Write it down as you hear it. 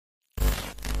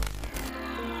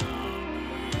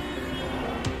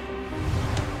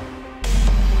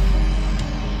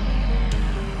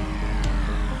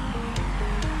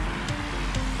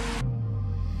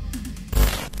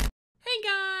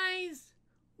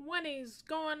what is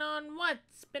going on?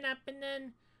 What's been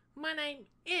happening? My name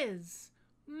is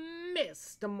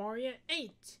Mr. Mario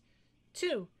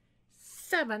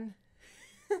 827.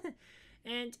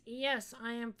 And yes,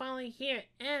 I am finally here.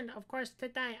 And of course,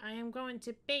 today I am going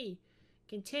to be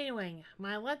continuing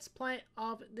my Let's Play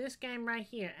of this game right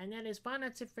here. And that is Five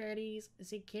Nights at Freddy's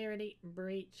Security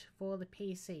Breach for the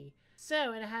PC.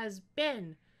 So it has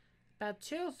been about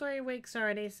 2 or 3 weeks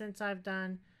already since I've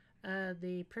done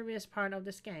the previous part of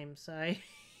this game, so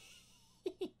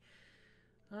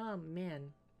oh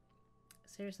man,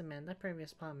 seriously man, that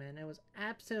previous part, man, it was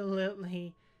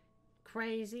absolutely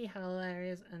crazy,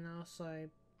 hilarious, and also,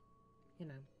 you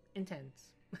know,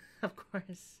 intense. Of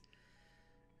course.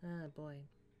 Oh boy,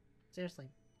 seriously,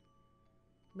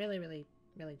 really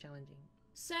challenging.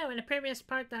 So, in the previous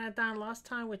part that I done last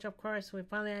time, which of course we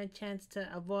finally had a chance to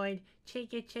avoid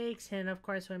Cheeky Cheeks, and of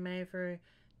course we made for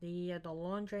the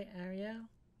laundry area,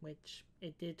 which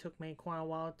it did took me quite a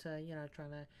while to,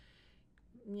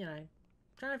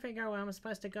 trying to figure out where I'm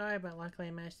supposed to go, but luckily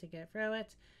I managed to get through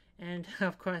it. And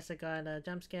of course I got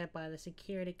jump scared by the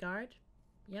security guard.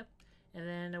 Yep. And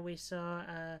then we saw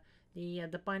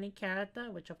the bunny character,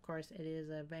 which of course it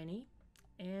is Vanny.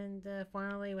 And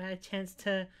finally we had a chance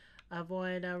to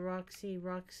avoid Roxy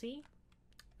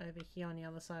over here on the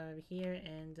other side over here,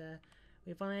 and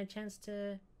we finally had a chance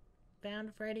to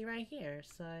found Freddy right here.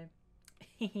 So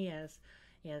yes,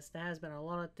 there has been a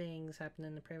lot of things happening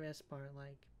in the previous part,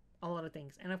 like a lot of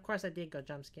things. And of course I did go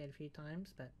jump scared a few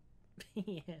times, but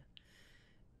yeah,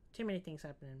 too many things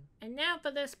happening. And now for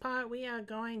this part we are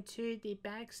going to the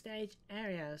backstage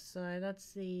area. So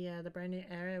that's the brand new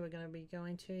area we're going to be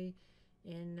going to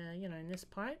in in this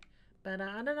part. But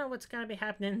I don't know what's going to be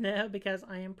happening there, because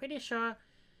I am pretty sure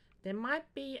there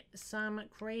might be some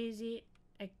crazy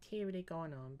activity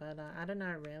going on, but I don't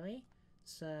know really.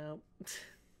 So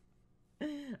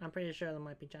I'm pretty sure there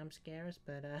might be jump scares,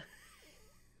 but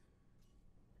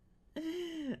I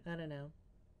don't know.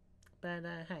 But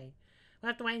hey, we'll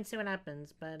have to wait and see what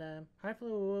happens. But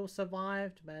hopefully we will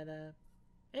survive. But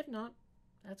if not,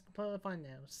 that's completely fine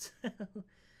now. So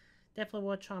definitely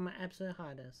will try my absolute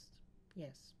hardest.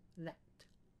 Yes, that.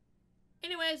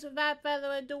 Anyways, without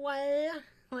further ado,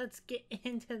 let's get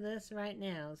into this right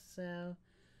now. So,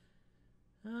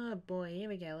 oh boy, here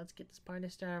we go. Let's get this party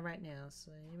started right now.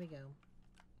 So, here we go.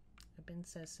 Open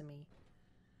sesame.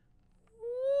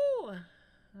 Woo!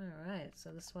 Alright,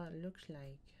 so this is what it looks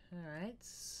like. Alright,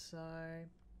 so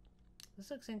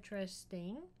this looks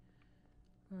interesting.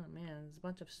 Oh man, there's a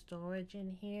bunch of storage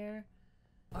in here.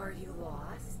 Are you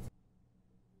lost?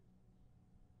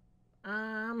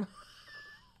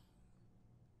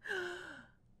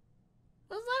 Was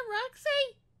that Roxy?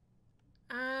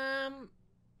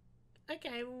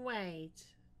 Okay, wait.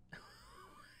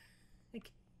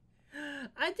 Okay.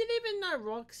 I didn't even know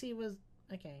Roxy was...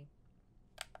 Okay.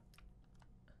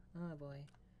 Oh boy.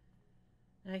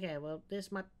 Okay, well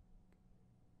this might...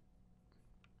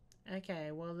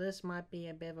 Okay, well this might be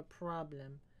a bit of a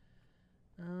problem.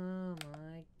 Oh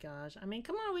my gosh. I mean,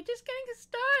 come on, we're just getting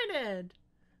started.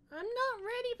 I'm not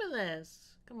ready for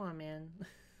this. Come on, man.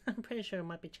 I'm pretty sure it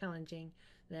might be challenging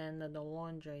than the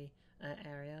laundry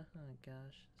area. Oh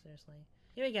gosh, seriously.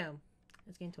 Here we go.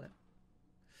 Let's get into it.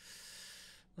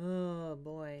 Oh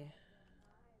boy.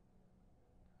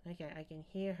 Okay, I can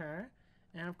hear her.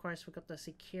 And of course we got the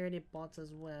security bots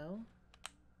as well.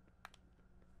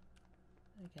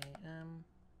 Okay,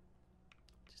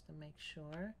 just to make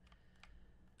sure.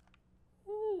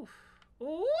 Ooh.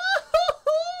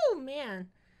 Ooh,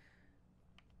 man.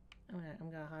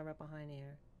 I'm gonna hide right behind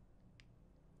here.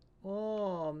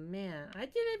 Oh man, I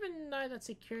didn't even know that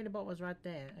security bot was right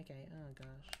there. Okay, oh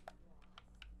gosh.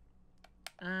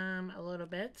 A little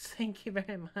bit. Thank you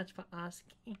very much for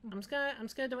asking. I'm just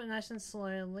gonna do it nice and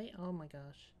slowly. Oh my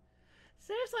gosh.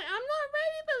 Seriously, I'm not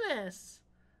ready for this.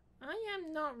 I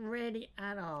am not ready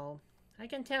at all. I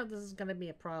can tell this is gonna be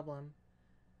a problem.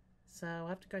 So I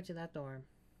have to go to that door.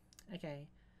 Okay.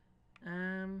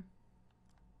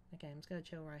 Okay, I'm just gonna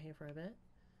chill right here for a bit.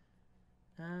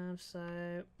 So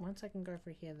once I can go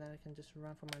through here, then I can just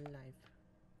run for my life.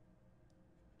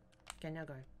 Okay, now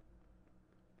go.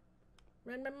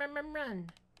 Run!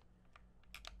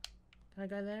 Can I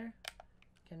go there?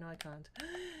 Okay, no I can't.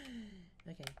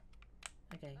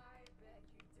 Okay.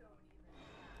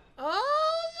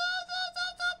 Oh! No!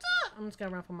 I'm just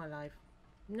gonna run for my life.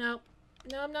 Nope.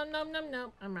 No. I'm done.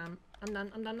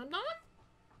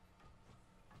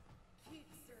 Keep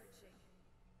searching.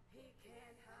 He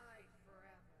can't hide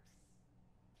forever.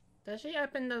 Does she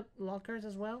open the lockers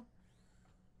as well?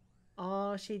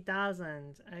 Oh, she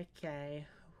doesn't. Okay.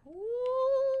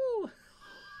 Ooh.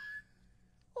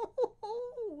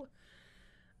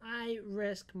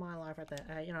 risk my life right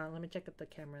there. You know, let me check out the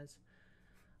cameras.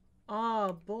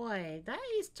 Oh boy, that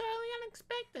is totally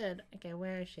unexpected. Okay,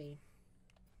 where is she?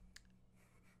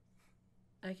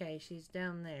 Okay, she's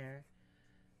down there.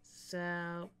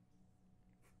 So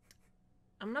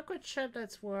I'm not quite sure if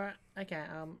that's where. Okay,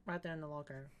 right there in the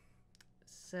locker.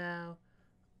 So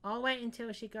I'll wait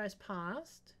until she goes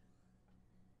past,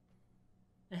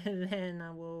 and then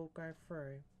I will go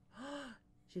through.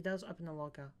 She does open the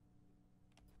locker.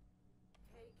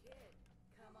 Hey kid,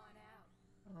 come on out.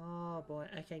 Oh boy.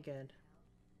 Okay, good.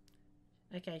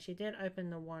 Okay, she did open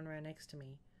the one right next to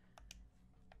me.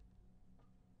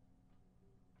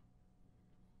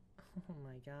 Oh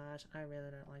my gosh, I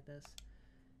really don't like this.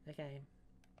 Okay.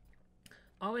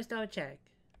 Always double check.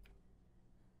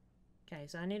 Okay,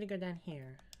 so I need to go down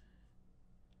here.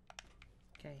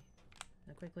 Okay.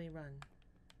 Now quickly run.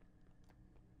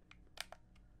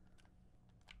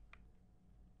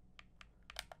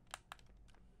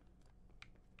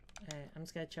 Alright, I'm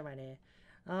just gonna chill right here.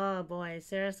 Oh boy,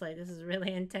 seriously, this is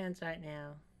really intense right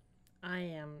now. I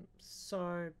am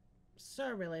so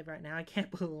relieved right now. I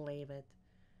can't believe it.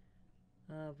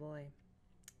 Oh boy.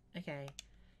 Okay.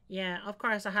 Yeah, of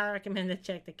course, I highly recommend to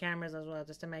check the cameras as well,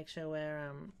 just to make sure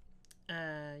where,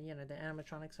 you know, the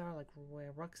animatronics are, like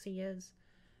where Roxy is.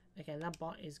 Okay, that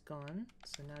bot is gone,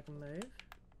 so now I can move.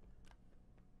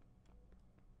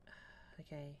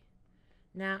 Okay.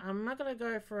 Now, I'm not gonna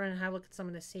go through and have a look at some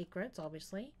of the secrets,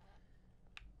 obviously.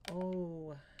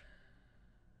 Oh.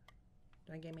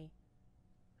 Don't get me.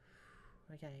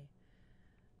 Okay.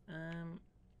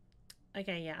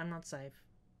 Okay, yeah, I'm not safe.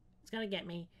 It's gonna get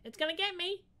me. It's gonna get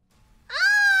me!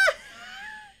 Ah!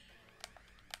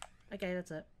 Okay,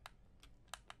 that's it.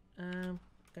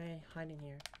 Okay, hide in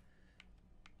here.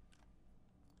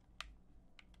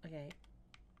 Okay.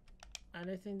 I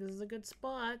don't think this is a good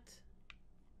spot.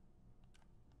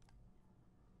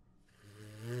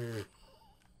 Ooh!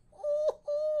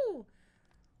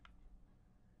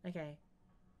 Okay.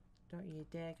 Don't you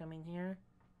dare come in here.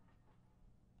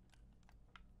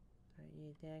 Don't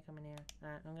you dare come in here.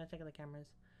 Alright, I'm gonna check out the cameras.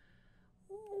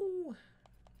 Ooh!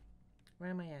 Where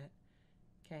am I at?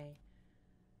 Okay.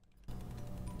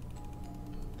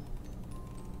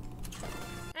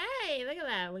 Hey, look at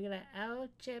that. We got an L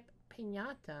chip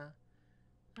pinata.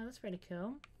 Oh, that's pretty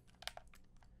cool.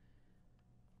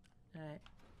 Alright.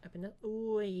 Open it.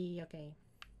 Ooh, okay.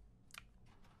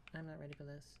 I'm not ready for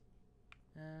this.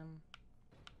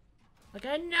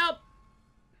 Okay, nope!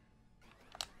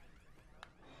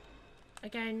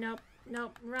 Okay, nope.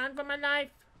 Nope. Run for my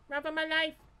life! Run for my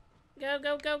life! Go,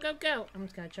 go, go, go, go! I'm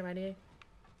just gonna chill right here.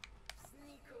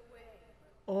 Sneak away.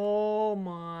 Oh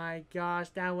my gosh,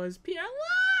 that was pure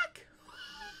luck!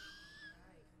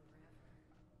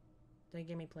 Don't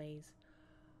get me, please.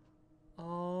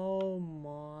 Oh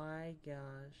my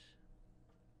gosh.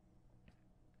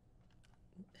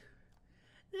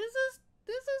 This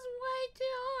is way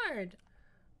too hard.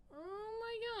 Oh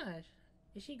my gosh.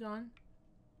 Is she gone?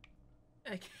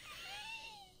 Okay.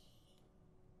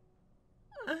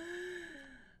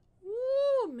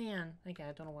 Woo, man. Okay,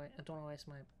 I don't want to waste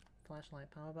my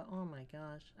flashlight power, but oh my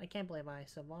gosh. I can't believe I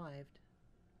survived.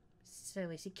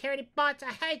 Silly security bots,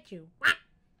 I hate you.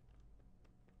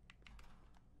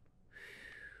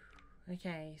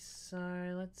 Okay, so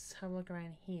let's have a look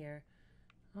around here.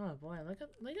 Oh boy, look at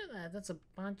that. That's a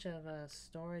bunch of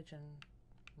storage and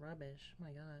rubbish. Oh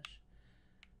my gosh.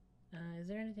 Is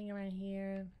there anything around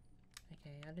here?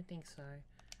 Okay, I don't think so.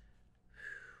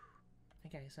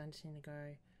 Okay, so I just need to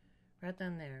go right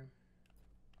down there.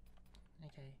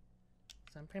 Okay,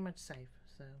 so I'm pretty much safe.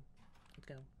 So let's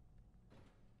go.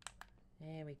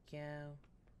 There we go.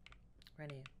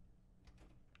 Right here.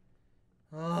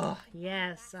 Oh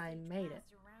yes, I made it.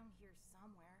 Around here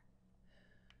somewhere.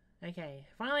 Okay,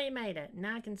 finally made it.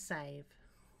 Now I can save.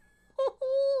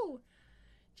 Woohoo!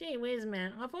 Gee whiz,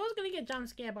 man. I thought I was gonna get jump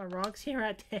scared by Roxy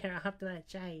right there after that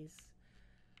chase.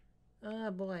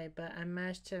 Oh boy, but I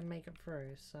managed to make it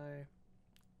through, so...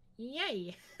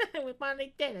 Yay! We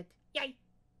finally did it! Yay!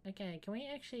 Okay, can we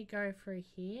actually go through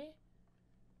here?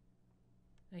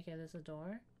 Okay, there's a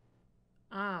door.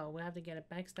 Oh, we have to get a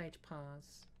backstage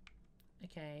pass.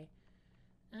 Okay.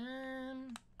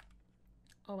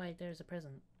 Oh wait, there's a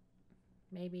present.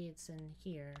 Maybe it's in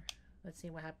here. Let's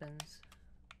see what happens.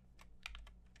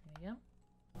 There you go.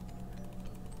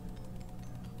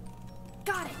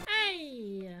 Got it!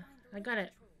 Hey! I got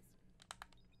it.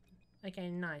 Okay,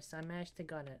 nice. I managed to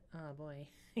got it. Oh boy.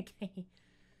 Okay.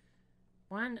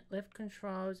 One, lift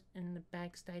controls in the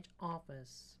backstage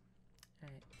office.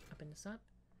 Alright, open this up.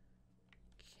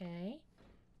 Okay.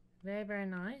 Very, very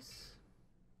nice.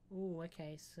 Ooh,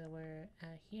 okay, so we're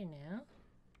here now.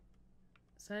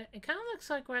 So it kind of looks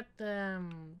like we're at the,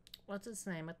 what's its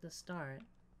name, at the start.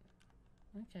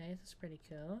 Okay, that's pretty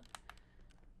cool.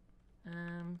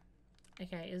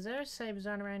 Okay, is there a save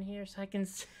zone around here so I can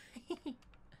see?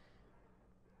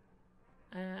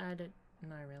 I don't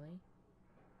know, really.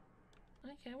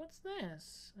 Okay, what's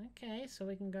this? Okay, so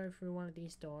we can go through one of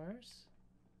these doors.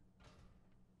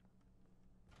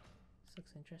 This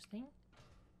looks interesting.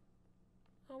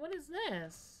 Oh, what is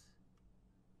this?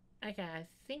 Okay, I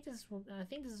think this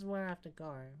is where I have to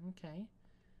go. Okay.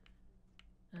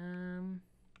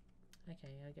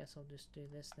 Okay, I guess I'll just do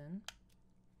this then.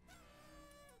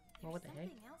 Well, what the heck?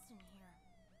 Something else in here.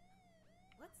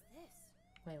 What's this?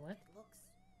 Wait, what? It looks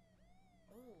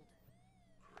old.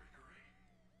 Gregory,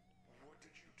 what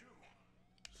did you do?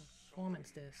 Performance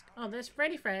disc. Oh, there's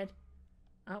Freddy Fred.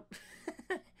 Oh.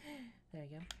 There you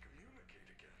go. Communicate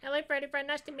again. Hello, Freddy Fred.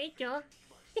 Nice to meet you.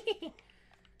 Thank you.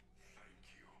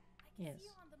 I can Yes. see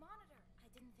you on the monitor. I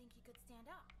didn't think you could stand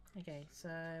up. Okay, so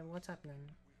what's happening?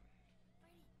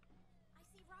 Freddy, I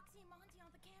see Roxy and Monty on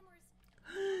the cameras.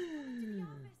 Coming to the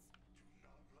office.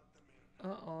 Do not let them in.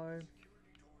 Uh-oh.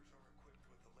 Security doors are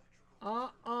equipped with electrical.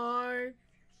 Uh-oh. If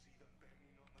you see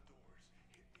them banging on the doors,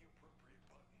 hit the appropriate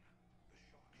button. The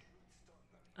shock should stun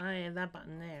them. Oh, yeah, that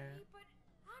button there. Hey, but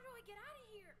how do I get out of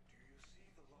here? Do you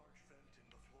see the large vent in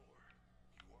the floor?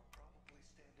 You are probably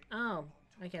standing Oh, on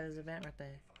top. okay, there's a vent right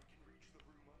there. If I can reach the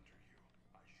room under you,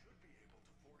 I should be able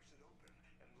to force it open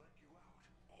and let you out.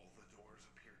 All the doors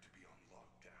appear to be on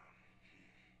lockdown.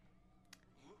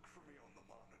 Look for me on the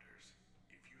monitors.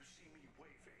 If you see me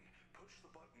waving, push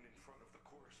the button in front of the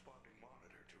corresponding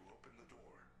monitor to open the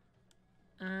door.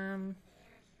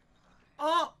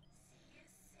 Oh!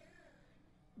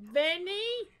 Benny?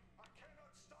 I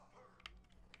cannot stop her.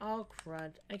 Oh,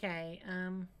 crud. Okay,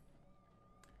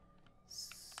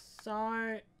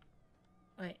 so...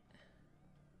 Wait.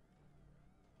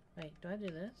 Wait, do I do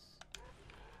this?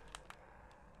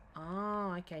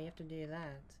 Oh, okay, you have to do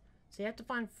that. So you have to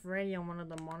find Freddy on one of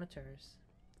the monitors.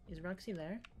 Is Roxy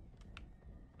there?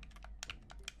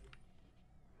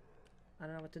 I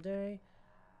don't know what to do,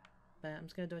 but I'm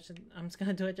just gonna do it. I'm just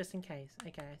gonna do it just in case.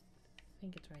 Okay, I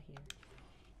think it's right here.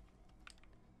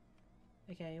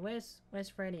 Okay, where's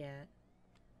Freddy at?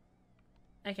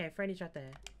 Okay, Freddy's right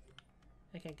there.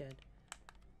 Okay, good.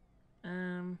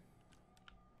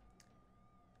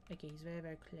 Okay, he's very,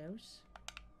 very close.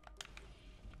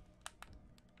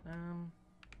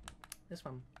 This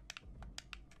one.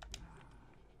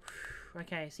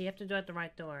 Okay, so you have to do it at the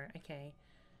right door. Okay.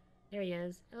 There he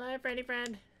is. Hello, Freddy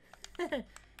friend. There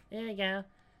you go.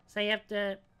 So you have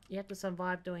to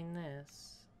survive doing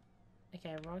this.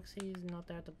 Okay, Roxy's not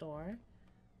there at the door.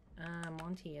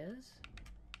 Monty is.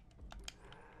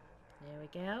 There we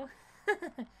go.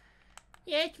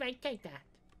 Yes, right, take that.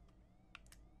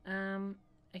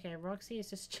 Okay, Roxy is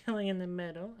just chilling in the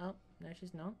middle. Oh, no,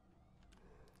 she's not.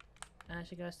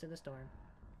 She goes to this door.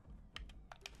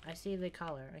 I see the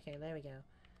color. Okay, there we go.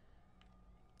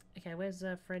 Okay, where's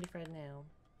Freddy Fred now?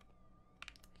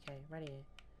 Okay, right here.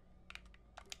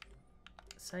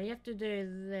 So you have to do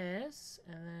this,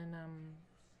 and then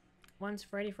once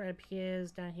Freddy Fred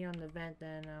appears down here on the vent,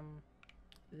 then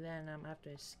I have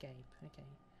to escape. Okay.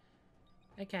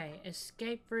 Okay,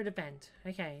 escape through the vent.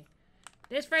 Okay.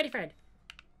 There's Freddy Fred.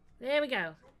 There we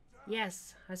go.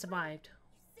 Yes, I survived.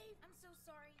 You saved. I'm so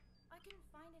sorry. I couldn't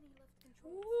find any lift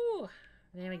controls. Ooh,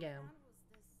 there we All I go. found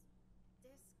was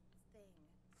this disc thing.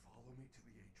 Follow me to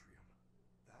the atrium.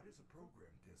 That is a program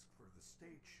disc for the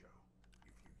stage show.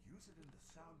 If you use it in the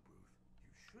sound booth,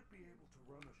 you should be able to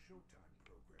run a Showtime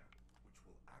program, which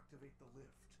will activate the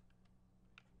lift.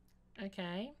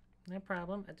 Okay, no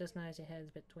problem. I just noticed your head's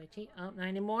a bit twitchy. Oh, not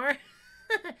anymore.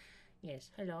 Yes,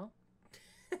 hello.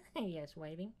 Yes,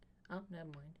 waving. Oh, never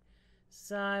mind.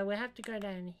 So we have to go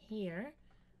down here.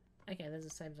 Okay, there's a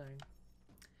save zone.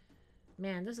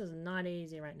 Man, this is not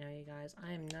easy right now, you guys.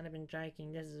 I am not even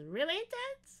joking. This is really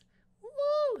intense.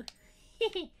 Woo!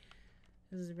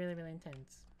 This is really, really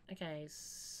intense. Okay,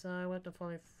 so we have to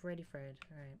follow Freddy Fred.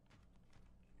 Alright.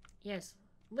 Yes,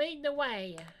 lead the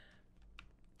way.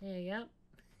 There you go.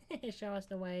 Show us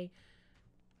the way.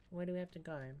 Where do we have to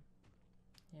go?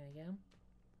 There we go.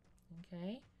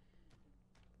 Okay.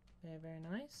 Very, very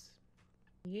nice.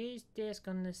 Use disc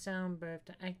on the sound booth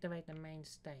to activate the main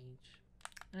stage.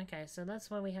 Okay, so that's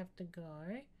where we have to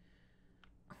go.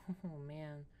 Oh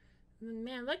man.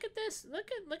 Man, look at this. Look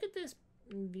at this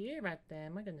view right there.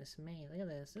 My goodness me. Look at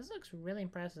this. This looks really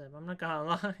impressive. I'm not gonna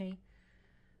lie.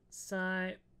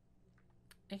 So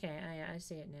okay, I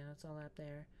see it now. It's all out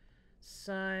there.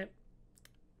 So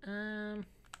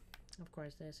of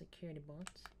course there's security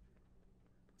bots.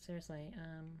 Seriously,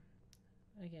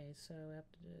 Okay, so we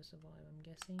have to do survive, I'm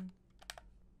guessing.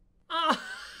 Oh!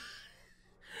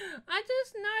 I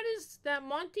just noticed that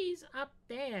Monty's up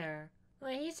there.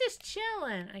 Like, he's just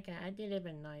chilling. Okay, I didn't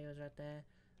even know he was right there.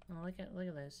 Oh, look at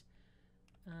this.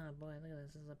 Oh boy, look at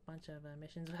this. There's a bunch of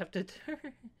missions we have to do.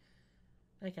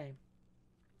 Okay.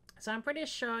 So I'm pretty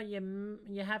sure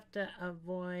you have to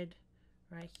avoid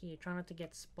right here. Try not to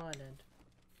get spotted.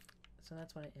 So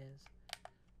that's what it is.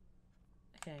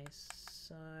 Okay,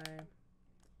 so...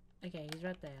 Okay, he's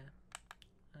right there.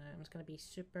 I'm just gonna be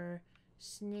super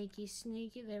sneaky.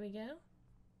 There we go.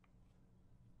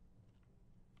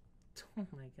 Oh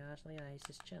my gosh, look at that. He's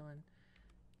just chilling.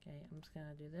 Okay, I'm just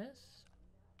gonna do this.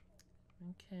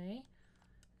 Okay.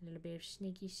 A little bit of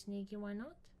sneaky, why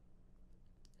not?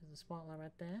 There's a spotlight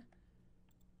right there.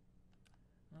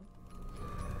 Oh.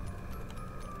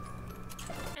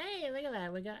 Hey, look at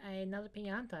that. We got another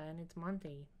piñata and it's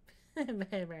Monty.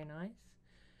 Very nice.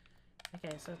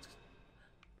 Okay, so it's...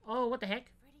 Oh, what the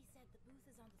heck? Freddy said the booth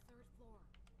is on the 3rd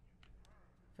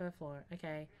floor. 3rd floor.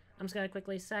 Okay. I'm just gonna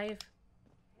quickly save.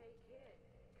 Hey kid,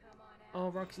 come on out.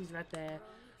 Oh, Roxy's right there.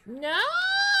 No!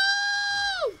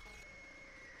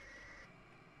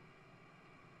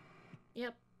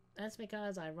 Yep. That's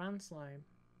because I run slow.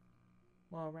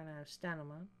 Well, I ran out of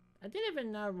stamina. I didn't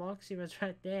even know Roxy was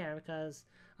right there because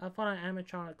I thought an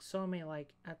animatronic saw me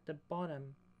like at the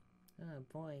bottom. Oh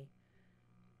boy.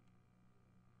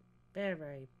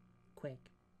 Very quick.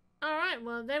 Alright,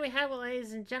 well there we have it,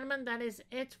 ladies and gentlemen. That is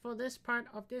it for this part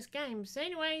of this game. So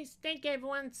anyways, thank you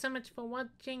everyone so much for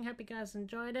watching. Hope you guys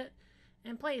enjoyed it.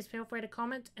 And please feel free to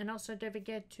comment. And also don't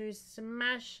forget to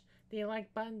smash the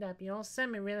like button. That'd be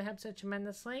awesome. It really helps out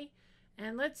tremendously.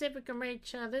 And let's see if we can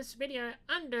reach this video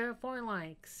under 4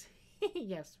 likes.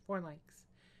 Yes, 4 likes.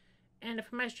 And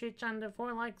if we manage to reach under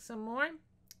 4 likes or more,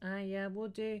 I will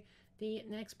do the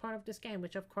next part of this game,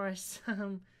 which of course,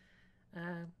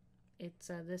 it's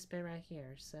this bit right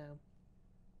here. So,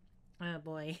 oh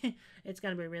boy, it's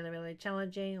gonna be really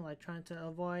challenging. Like trying to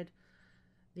avoid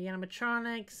the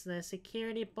animatronics, the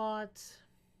security bots.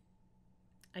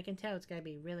 I can tell it's gonna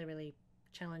be really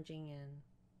challenging, and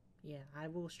yeah, I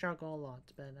will struggle a lot,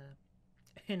 but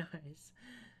who knows.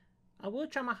 I will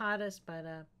try my hardest, but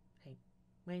hey,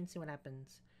 wait and see what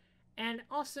happens. And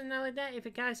also know that if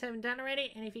you guys haven't done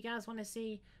already, and if you guys want to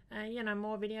see you know,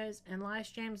 more videos and live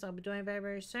streams I'll be doing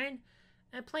very soon,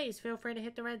 please feel free to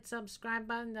hit the red subscribe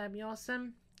button. That'd be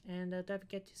awesome. And don't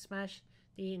forget to smash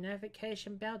the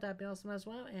notification bell. That'd be awesome as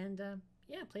well. And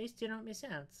yeah, please do not miss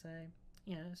out. So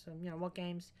you know what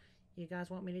games you guys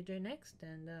want me to do next,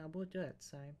 and I will do it.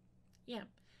 So yeah.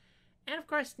 And of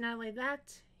course, not only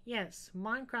that, yes,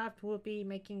 Minecraft will be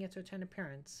making its return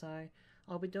appearance. So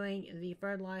I'll be doing the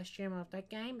 3rd live stream of that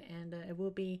game, and it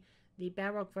will be the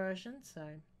Bedrock version. So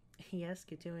yes,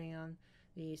 continuing on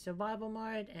the survival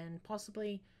mode and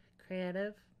possibly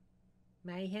creative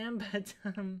mayhem, but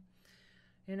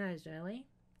who knows really.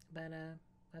 But I'll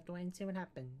have to wait and see what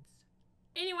happens.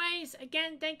 Anyways,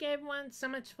 again, thank you everyone so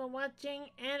much for watching,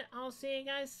 and I'll see you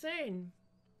guys soon.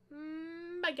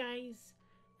 Bye guys.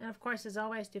 And of course, as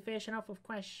always, to finish it off with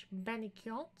Crash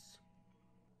Bandicoot,